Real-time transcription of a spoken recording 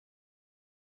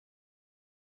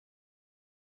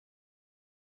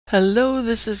Hello,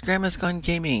 this is Grandma's Gone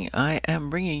Gaming. I am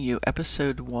bringing you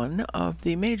episode 1 of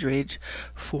the Mage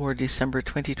for December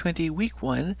 2020, week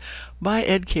 1, by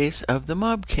Ed Case of the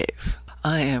Mob Cave.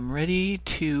 I am ready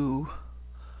to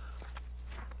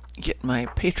get my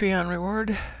Patreon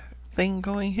reward thing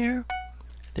going here.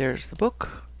 There's the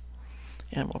book,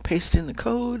 and we'll paste in the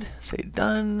code, say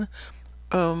done,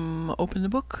 open the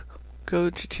book, go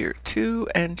to tier 2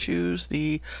 and choose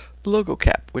the logo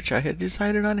cap, which I had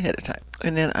decided on ahead of time.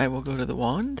 And then I will go to the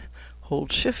wand,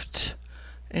 hold shift,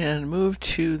 and move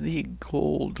to the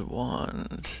gold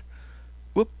wand.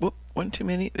 Whoop, whoop, one too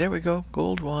many. There we go,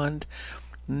 gold wand.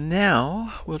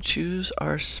 Now we'll choose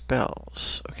our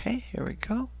spells. Okay, here we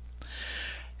go.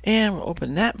 And we'll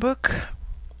open that book.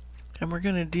 And we're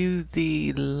going to do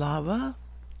the lava,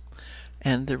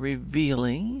 and the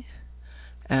revealing,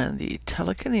 and the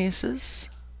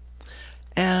telekinesis,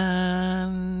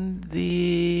 and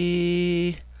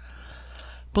the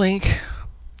blink,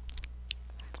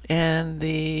 and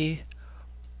the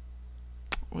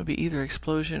would be either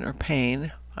explosion or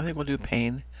pain. I think we'll do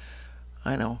pain.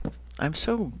 I know. I'm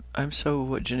so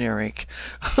generic.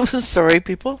 I'm sorry,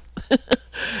 people.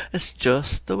 It's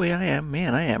just the way I am.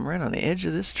 Man, I am right on the edge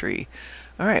of this tree.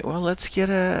 Alright, well, let's get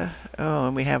a... Oh,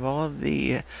 and we have all of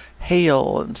the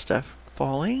hail and stuff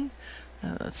falling.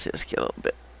 Let's just get a little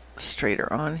bit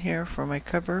straighter on here for my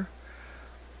cover.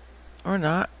 Or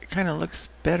not. It kind of looks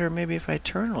better maybe if I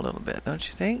turn a little bit, don't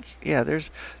you think? Yeah,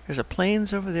 there's a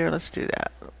plains over there. Let's do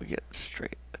that. We get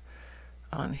straight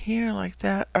on here like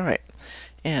that. Alright.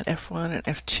 And F1 and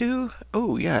F2.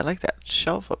 Oh, yeah, I like that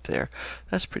shelf up there.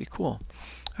 That's pretty cool.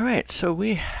 Alright, so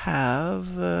we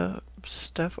have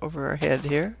stuff over our head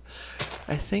here.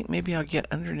 I think maybe I'll get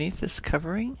underneath this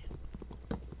covering.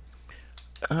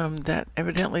 That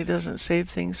evidently doesn't save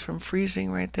things from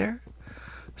freezing right there.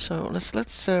 So let's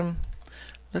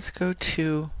go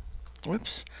to...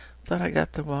 Whoops, thought I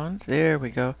got the wand. There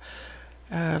we go.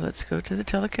 Let's go to the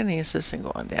telekinesis and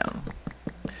go on down.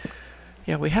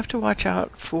 Yeah, we have to watch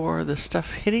out for the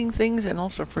stuff hitting things and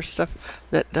also for stuff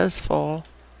that does fall,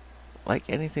 like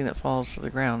anything that falls to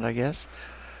the ground, I guess,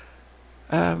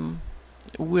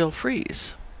 will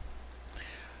freeze.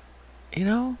 You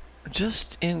know,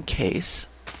 just in case.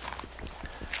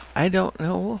 I don't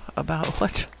know about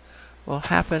what will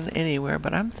happen anywhere,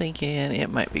 but I'm thinking it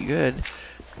might be good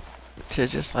to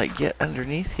just like get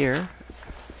underneath here.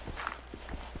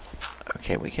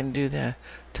 Okay, we can do the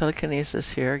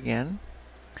telekinesis here again.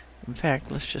 In fact,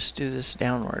 let's just do this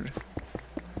downward.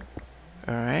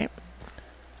 Alright.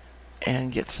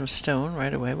 And get some stone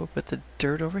right away. We'll put the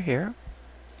dirt over here.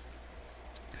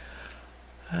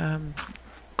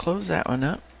 Close that one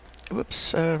up.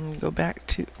 Whoops. Go back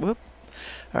to... Whoop.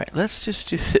 Alright, let's just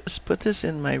do this. Put this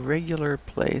in my regular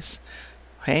place.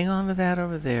 Hang on to that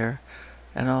over there.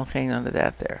 And I'll hang on to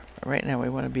that there. Right now we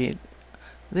want to be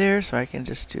there, so I can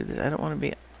just do this. I don't want to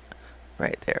be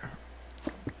right there.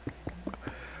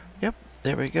 Yep,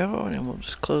 there we go. And then we'll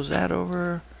just close that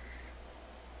over.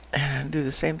 And do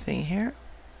the same thing here.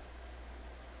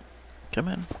 Come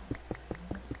in.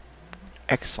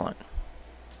 Excellent.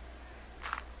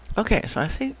 Okay, so I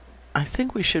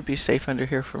think we should be safe under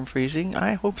here from freezing.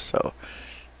 I hope so.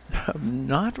 I'm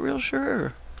not real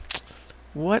sure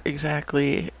what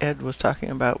exactly Ed was talking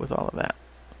about with all of that.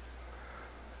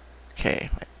 Okay.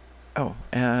 Oh,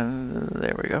 and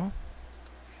there we go.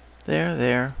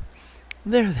 There.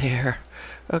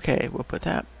 Okay, we'll put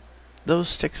those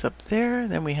sticks up there.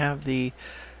 Then we have the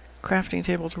crafting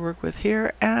table to work with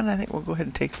here. And I think we'll go ahead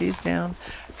and take these down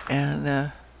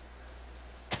and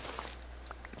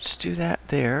just do that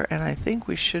there. And I think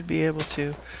we should be able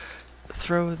to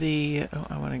throw the... Oh,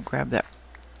 I want to grab that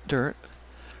dirt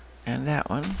and that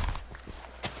one.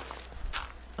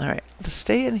 Alright, to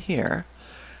stay in here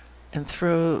and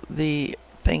throw the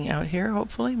thing out here,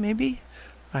 hopefully, maybe.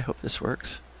 I hope this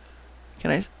works. Can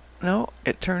I... No,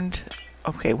 it turned...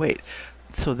 Okay, wait.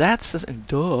 So that's the...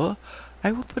 Duh.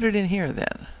 I will put it in here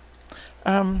then.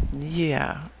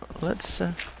 Yeah. Let's...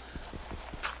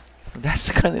 That's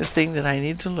the kind of thing that I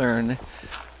need to learn.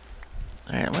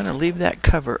 Alright, I'm going to leave that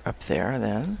cover up there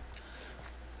then.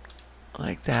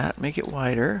 Like that. Make it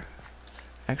wider.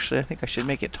 Actually, I think I should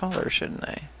make it taller, shouldn't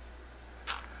I?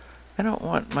 I don't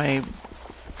want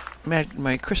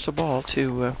my crystal ball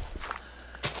to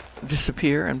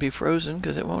disappear and be frozen,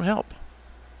 because it won't help.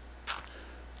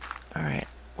 Alright,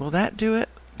 will that do it?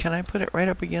 Can I put it right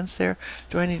up against there?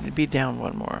 Do I need to be down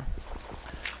one more?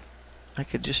 I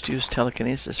could just use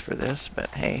telekinesis for this, but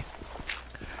hey,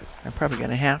 I'm probably going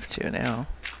to have to now,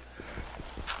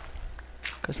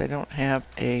 because I don't have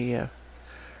a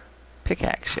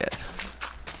pickaxe yet.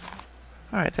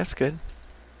 Alright, that's good.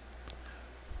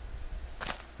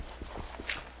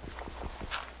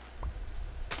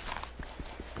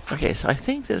 Okay, so I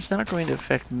think that it's not going to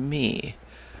affect me.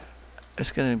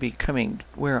 It's going to be coming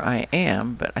where I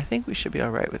am, but I think we should be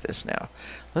all right with this now.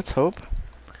 Let's hope.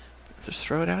 Just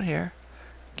throw it out here.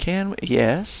 Can we?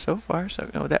 Yes, so far. So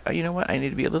no, that, you know what? I need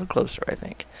to be a little closer, I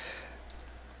think.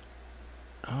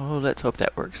 Oh, let's hope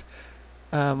that works.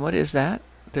 What is that?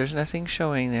 There's nothing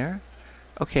showing there.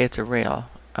 Okay, it's a rail.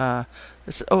 Oh,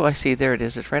 I see. There it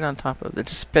is. It's right on top of the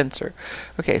dispenser.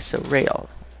 Okay, so rail.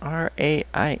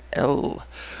 R-A-I-L.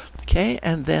 Okay,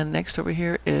 and then next over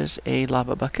here is a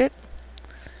lava bucket.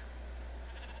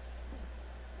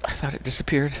 I thought it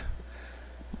disappeared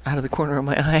out of the corner of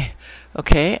my eye.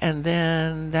 Okay, and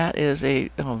then that is a,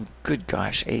 oh good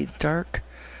gosh, a dark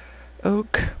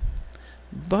oak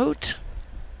boat.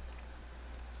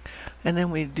 And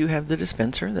then we do have the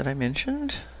dispenser that I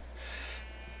mentioned.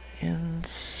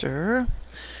 Insert.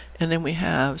 And then we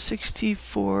have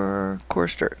 64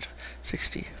 coarse dirt.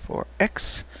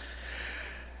 64x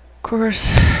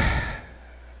coarse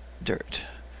dirt.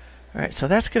 Alright, so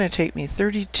that's going to take me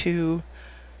 32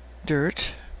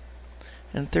 dirt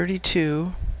and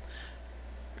 32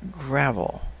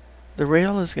 gravel. The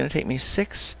rail is going to take me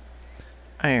 6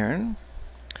 iron.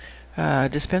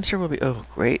 Dispenser will be, oh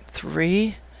great,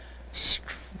 3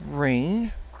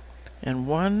 string and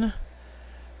 1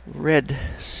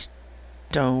 redstone.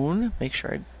 Make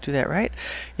sure I do that right.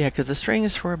 Yeah, because the string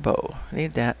is for a bow. I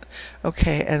need that.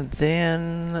 Okay, and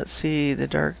then let's see, the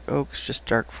dark oak's just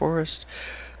dark forest.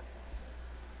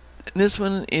 This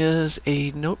one is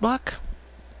a note block.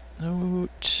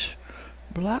 Note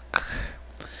block.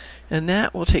 And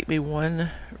that will take me 1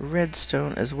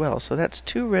 redstone as well. So that's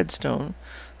 2 redstone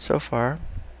so far.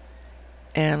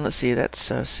 And let's see, that's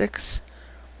 6,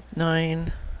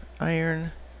 9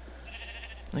 iron.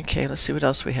 Okay, let's see what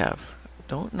else we have.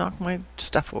 Don't knock my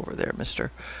stuff over there,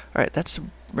 mister. Alright, that's a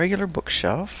regular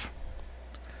bookshelf.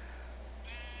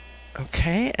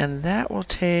 Okay, and that will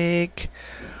take,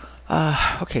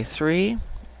 okay, 3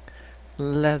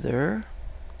 leather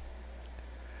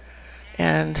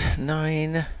and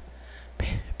 9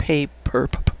 paper,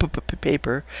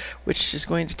 which is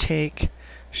going to take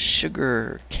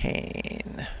sugar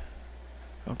cane.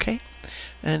 Okay,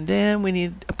 and then we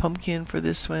need a pumpkin for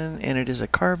this one, and it is a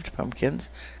carved pumpkin.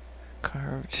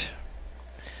 Carved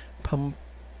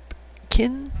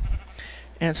pumpkin.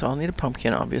 And so I'll need a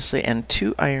pumpkin, obviously, and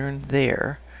 2 iron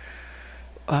there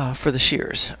for the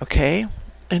shears. Okay,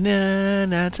 and then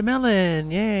that's a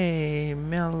melon. Yay,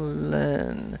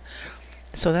 melon.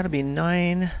 So that'll be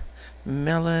 9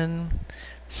 melon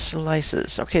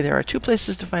slices. Okay, there are 2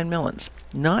 places to find melons,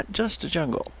 not just a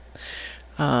jungle.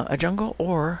 A jungle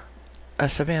or a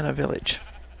savanna village.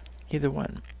 Either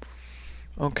one.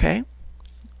 Okay.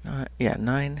 Yeah,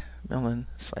 9 melon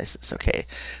slices. Okay,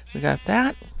 we got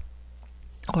that.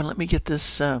 Oh, and let me get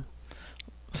this,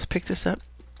 let's pick this up.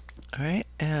 Alright,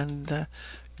 and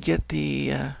get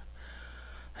the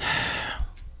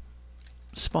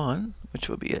spawn, which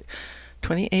will be at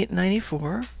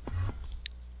 28.94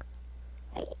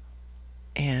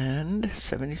 and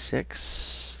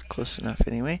 76, close enough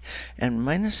anyway, and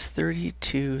minus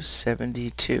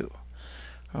 32.72.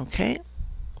 Okay,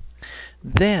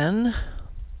 then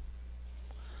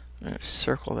I'm going to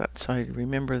circle that so I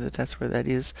remember that that's where that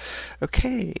is.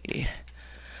 Okay,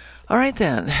 alright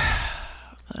then,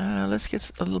 let's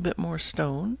get a little bit more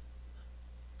stone.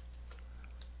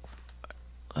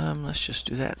 Let's just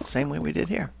do that the same way we did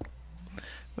here.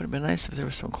 Would have been nice if there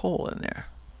was some coal in there.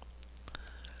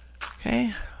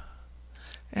 Okay,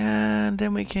 and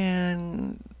then we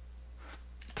can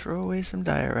throw away some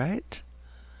diorite,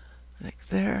 like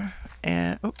there,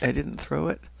 and oh, I didn't throw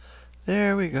it.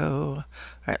 There we go.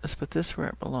 Alright, let's put this where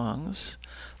it belongs.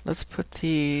 Let's put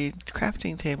the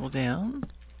crafting table down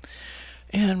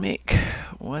and make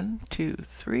 1, 2,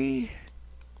 3.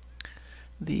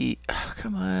 The, oh,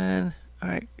 come on.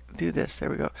 Alright, do this.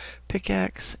 There we go.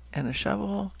 Pickaxe and a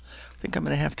shovel. I think I'm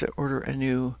going to have to order a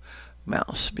new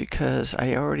mouse because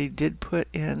I already did put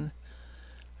in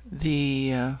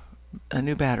the a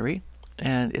new battery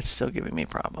and it's still giving me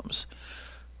problems.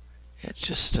 It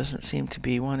just doesn't seem to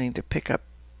be wanting to pick up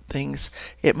things.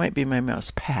 It might be my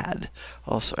mouse pad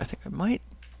also. I think I might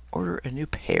order a new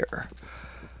pair.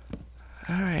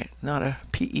 Alright, not a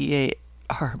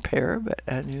P-E-A-R pair, but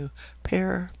a new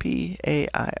pair,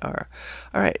 P-A-I-R.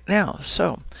 Alright, now,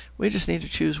 so we just need to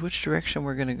choose which direction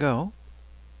we're going to go.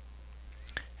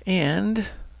 And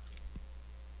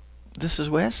this is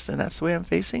west, and that's the way I'm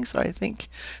facing, so I think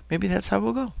maybe that's how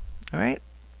we'll go. Alright?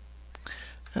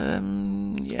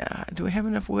 Yeah, do we have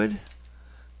enough wood?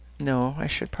 No, I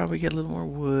should probably get a little more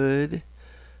wood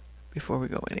before we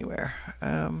go anywhere.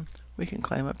 We can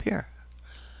climb up here.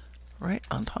 right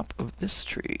on top of this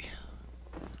tree.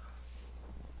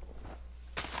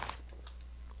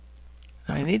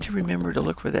 Now I need to remember to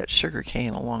look for that sugar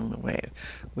cane along the way,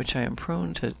 which I am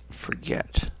prone to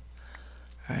forget.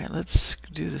 Alright, let's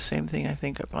do the same thing I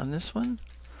think up on this one.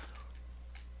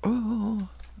 Oh,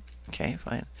 okay,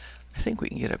 fine. I think we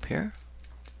can get up here.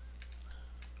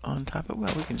 On top of,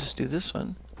 well, we can just do this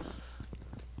one.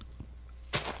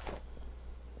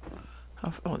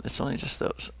 Oh, it's only just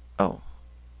those. Oh.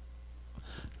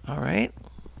 Alright.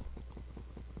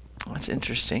 That's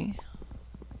interesting.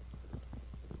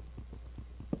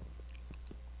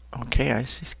 Okay, I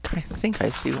think I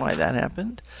see why that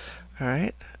happened.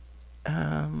 Alright.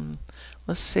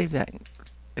 Let's save that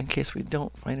in case we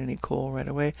don't find any coal right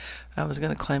away. I was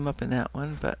going to climb up in that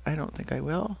one, but I don't think I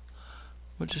will.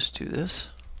 We'll just do this.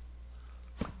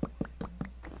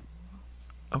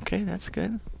 Okay, that's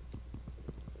good.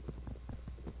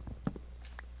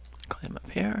 Climb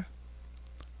up here.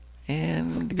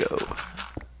 And go.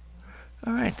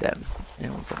 Alright then.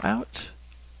 And we'll go out.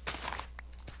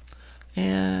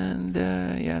 And,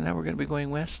 yeah, now we're going to be going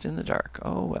west in the dark.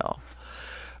 Oh, well.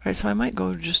 Alright, so I might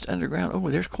go just underground. Oh,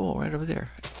 there's coal right over there.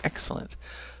 Excellent.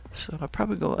 So I'll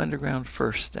probably go underground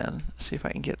first then. See if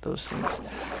I can get those things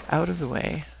out of the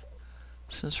way.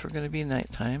 Since we're going to be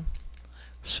nighttime.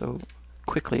 So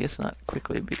quickly, it's not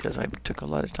quickly because I took a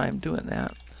lot of time doing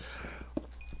that.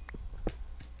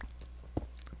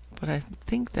 But I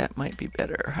think that might be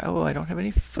better. Oh, I don't have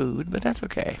any food, but that's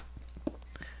okay.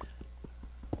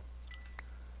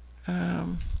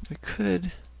 We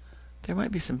could... There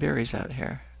might be some berries out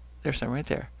here. There's some right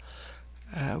there.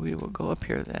 We will go up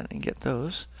here then and get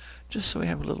those, just so we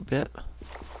have a little bit.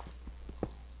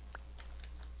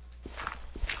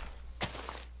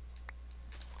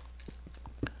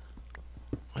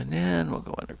 And then we'll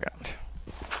go underground.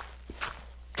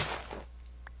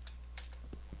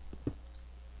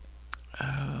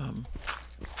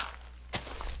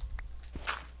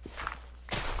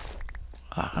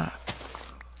 Aha.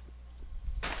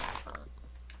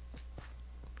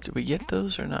 Did we get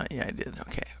those or not? Yeah, I did.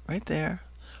 Okay, right there.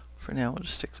 For now, we'll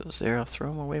just stick those there. I'll throw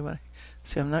them away when I...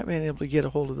 See, I'm not being able to get a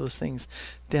hold of those things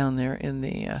down there in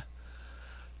the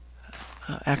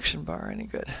action bar any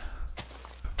good.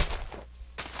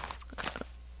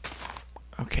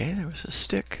 Okay, there was a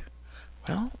stick.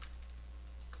 Well...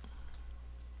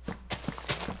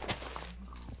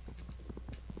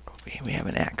 we have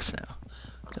an axe now.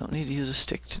 Don't need to use a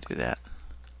stick to do that.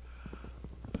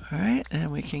 Alright,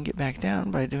 and we can get back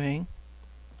down by doing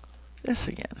this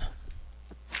again.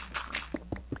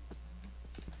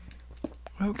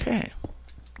 Okay.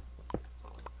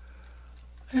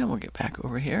 And we'll get back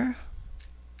over here.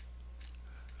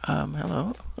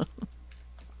 Hello.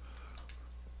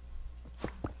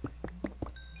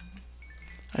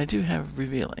 I do have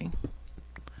revealing,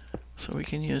 so we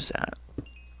can use that.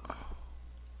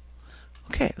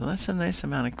 Okay, well that's a nice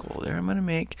amount of coal there. I'm going to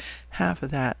make half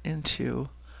of that into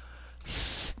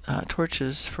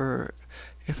torches for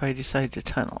if I decide to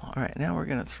tunnel. Alright, now we're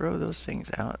going to throw those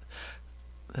things out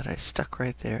that I stuck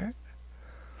right there.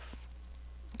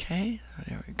 Okay,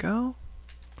 there we go.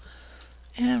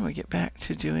 And we get back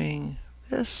to doing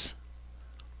this.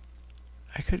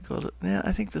 I could go, yeah,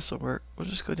 I think this will work. We'll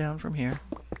just go down from here.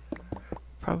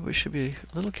 Probably should be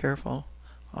a little careful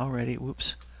already.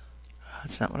 Whoops.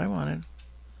 That's not what I wanted.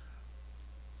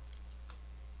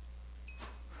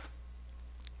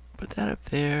 Put that up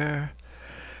there.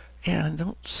 And I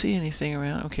don't see anything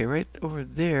around. Okay, right over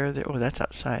there. Oh, that's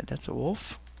outside. That's a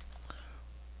wolf.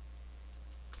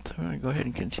 So I'm going to go ahead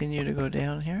and continue to go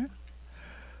down here.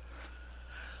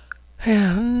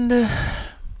 And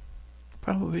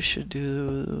probably should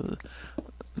do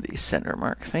the center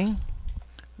mark thing.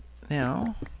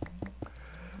 Now,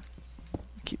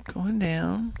 keep going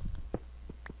down.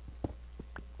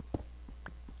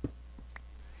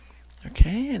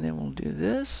 Okay, and then we'll do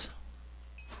this.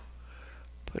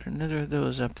 Put another of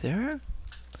those up there.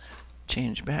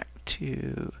 Change back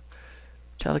to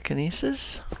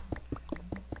telekinesis.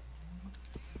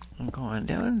 I'm going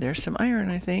down. There's some iron,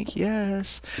 I think.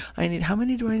 Yes. I need, how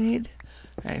many do I need?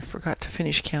 I forgot to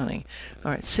finish counting.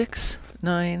 Alright, 6,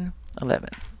 9, 11.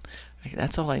 Okay,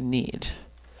 that's all I need.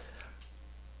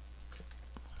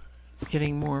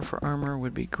 Getting more for armor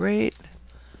would be great.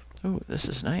 Oh, this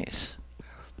is nice.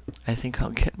 I think I'll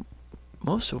get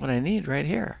most of what I need right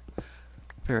here.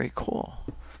 Very cool.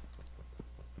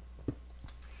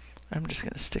 I'm just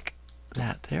going to stick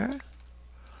that there.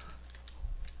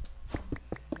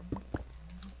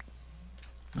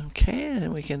 Okay, and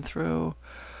then we can throw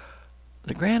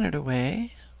the granite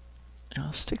away.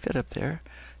 I'll stick that up there.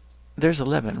 There's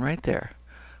 11 right there.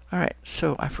 Alright,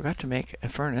 so I forgot to make a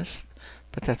furnace,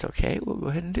 but that's okay. We'll go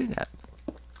ahead and do that.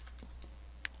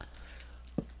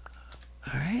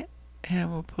 Alright,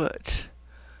 and we'll put,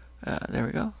 there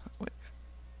we go.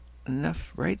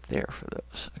 Enough right there for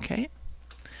those, okay?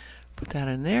 Put that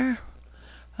in there.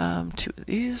 2 of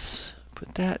these,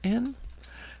 put that in.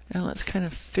 And let's kind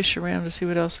of fish around to see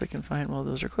what else we can find while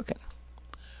those are cooking.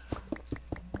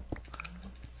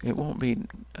 It won't be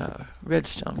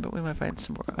redstone, but we might find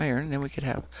some more iron. Then we could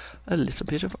have a little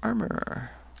bit of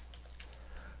armor.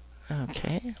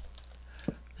 Okay.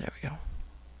 There we go.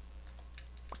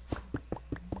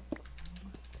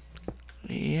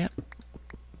 Yep.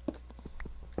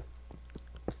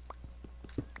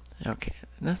 Okay,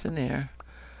 nothing there.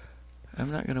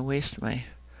 I'm not going to waste my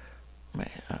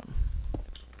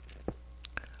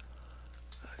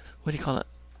what do you call it?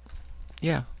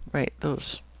 Yeah, right,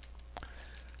 those.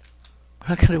 I'm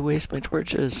not going to waste my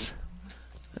torches.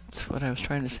 That's what I was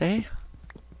trying to say.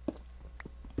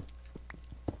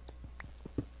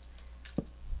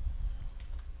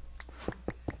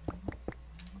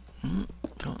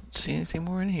 Don't see anything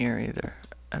more in here either.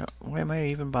 Why am I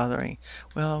even bothering?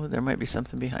 Well, there might be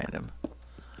something behind them.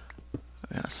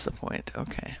 That's the point.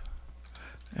 Okay.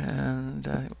 And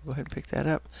we'll go ahead and pick that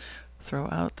up. Throw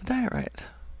out the diorite.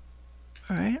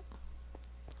 Alright.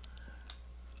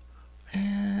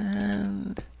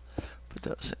 And put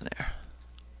those in there.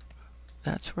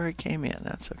 That's where it came in.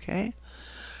 That's okay.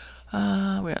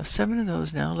 We have 7 of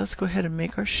those now. Let's go ahead and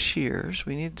make our shears.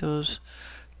 We need those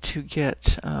to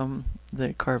get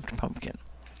the carved pumpkin.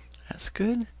 That's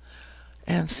good.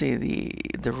 And see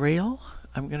the rail.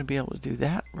 I'm going to be able to do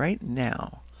that right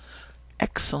now.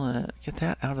 Excellent. Get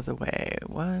that out of the way.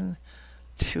 1,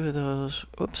 2 of those.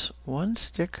 Oops. 1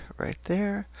 stick right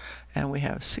there. And we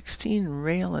have 16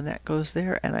 rail, and that goes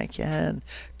there. And I can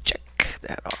check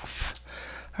that off.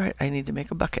 All right. I need to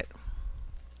make a bucket.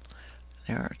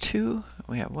 There are 2.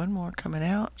 We have 1 more coming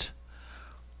out.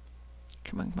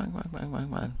 Come on, come on, come on, come on, come on,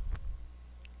 come on.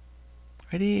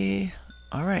 Ready?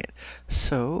 All right.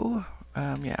 So,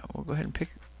 yeah, we'll go ahead and pick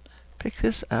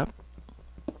this up.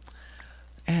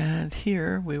 And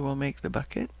here we will make the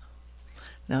bucket.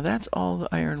 Now that's all the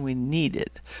iron we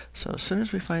needed. So as soon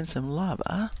as we find some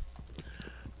lava,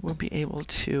 we'll be able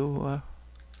to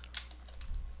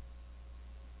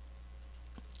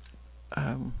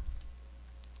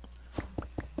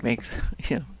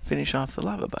finish off the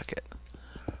lava bucket.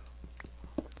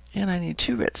 And I need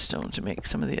 2 redstone to make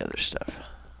some of the other stuff.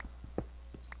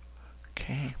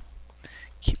 Okay,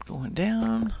 keep going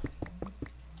down.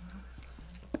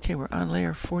 Okay, we're on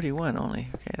layer 41 only.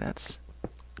 Okay, that's...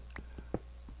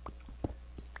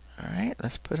 Alright,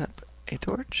 let's put up a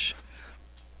torch.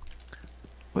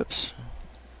 Whoops.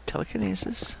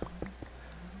 Telekinesis.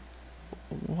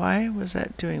 Why was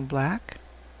that doing black?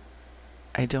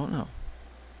 I don't know.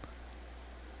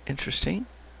 Interesting.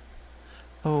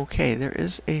 Okay, there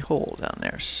is a hole down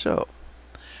there. So,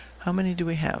 how many do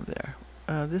we have there?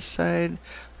 This side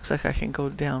looks like I can go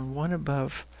down 1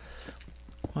 above.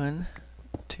 1,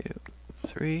 2,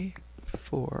 3,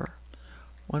 4.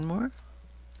 1 more.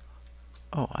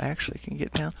 Oh, I actually can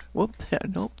get down. Whoop!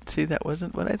 Nope. See, that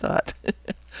wasn't what I thought. All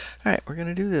right, we're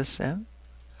gonna do this then.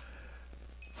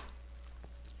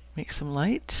 Make some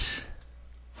light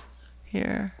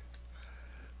here.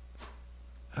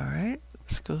 All right.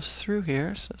 This goes through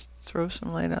here, so let's throw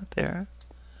some light out there.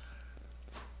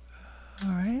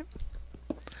 Alright.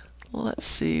 Let's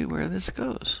see where this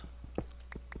goes.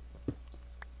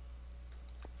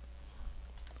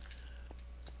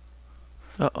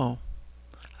 Uh-oh.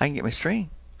 I can get my string.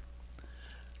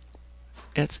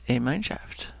 It's a mine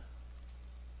shaft.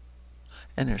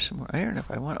 And there's some more iron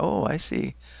if I want. Oh, I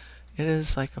see. It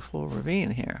is like a full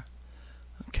ravine here.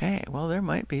 Okay, well there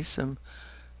might be some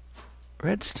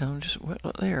redstone. Just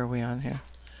what layer are we on here?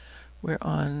 We're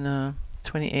on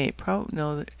 28. Probably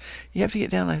no. You have to get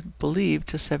down, I believe,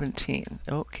 to 17.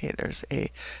 Okay, there's an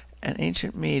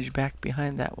ancient mage back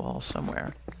behind that wall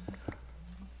somewhere.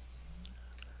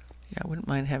 Yeah, I wouldn't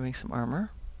mind having some armor.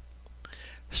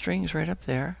 String's right up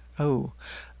there. Oh,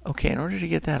 okay. In order to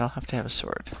get that, I'll have to have a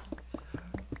sword.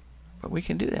 But we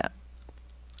can do that.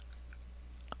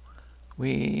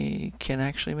 We can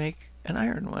actually make an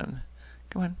iron one.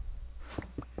 Come on.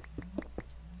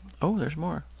 Oh, there's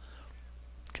more.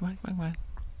 Come on, come on,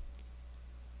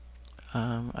 come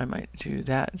on. I might do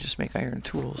that and just make iron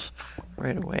tools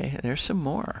right away. There's some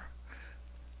more.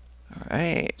 All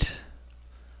right.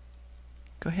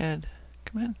 Go ahead.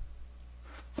 Come in.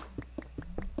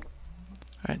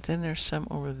 All right, then there's some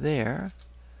over there.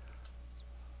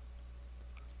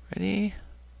 Ready?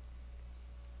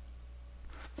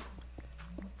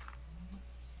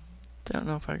 Don't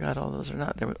know if I got all those or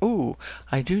not. Oh,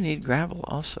 I do need gravel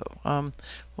also.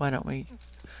 Why don't we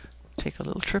take a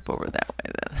little trip over that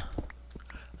way then?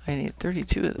 I need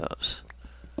 32 of those.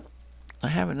 I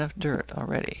have enough dirt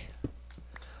already.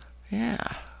 Yeah,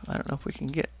 I don't know if we can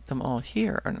get them all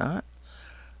here or not,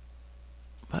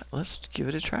 but let's give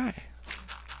it a try.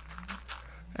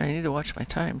 I need to watch my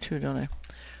time too, don't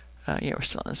I? Yeah, we're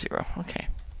still on 0. Okay.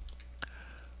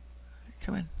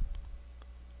 Come in.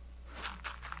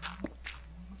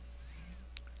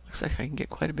 Looks like I can get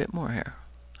quite a bit more here.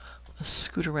 Let's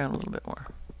scoot around a little bit more.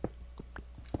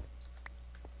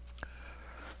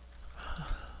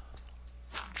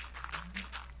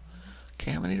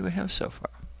 Okay, how many do we have so far?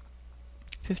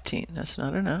 15. That's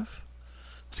not enough.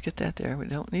 Let's get that there. We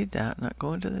don't need that. Not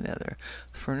going to the nether.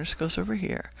 The furnace goes over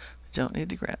here. We don't need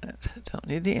the granite. Don't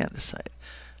need the andesite.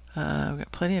 We've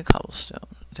got plenty of cobblestone.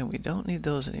 Then we don't need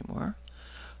those anymore.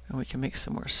 And we can make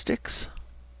some more sticks.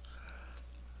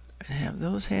 And have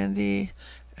those handy.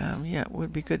 Yeah, it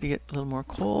would be good to get a little more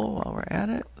coal while we're at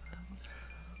it.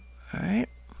 Alright.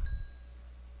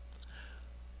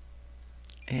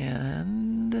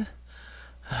 And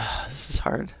this is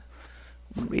hard.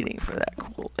 Waiting for that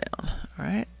cool down.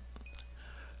 Alright.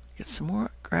 Get some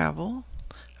more gravel.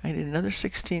 I need another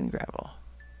 16 gravel.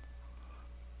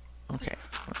 Okay.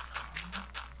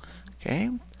 Okay.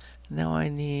 Now I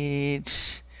need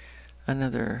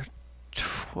another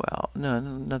 12. No,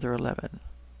 another 11.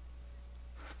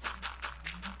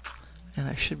 And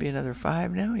I should be another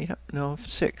 5 now? Yep. No,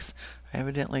 6. I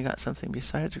evidently got something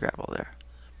besides gravel there.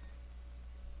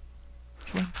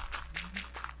 Come on.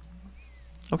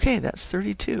 Okay, that's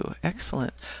 32.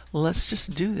 Excellent. Let's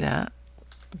just do that.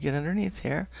 Get underneath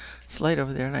here. It's light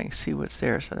over there and I can see what's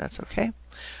there, so that's okay.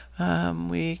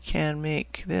 We can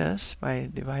make this by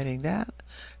dividing that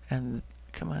and,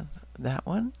 come on, that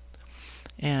one.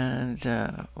 And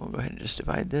we'll go ahead and just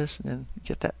divide this and then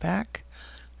get that back.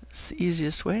 It's the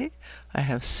easiest way. I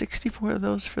have 64 of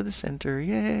those for the center.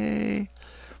 Yay!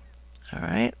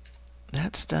 Alright,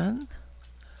 that's done.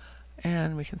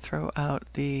 And we can throw out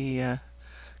the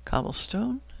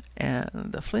cobblestone and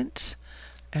the flint.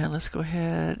 And let's go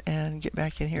ahead and get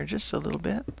back in here just a little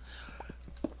bit.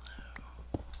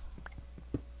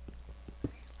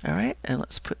 Alright, and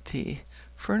let's put the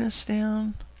furnace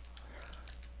down.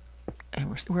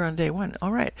 And we're on day 1.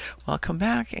 Alright, well, I'll come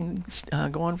back and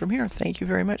go on from here. Thank you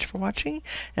very much for watching,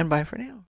 and bye for now.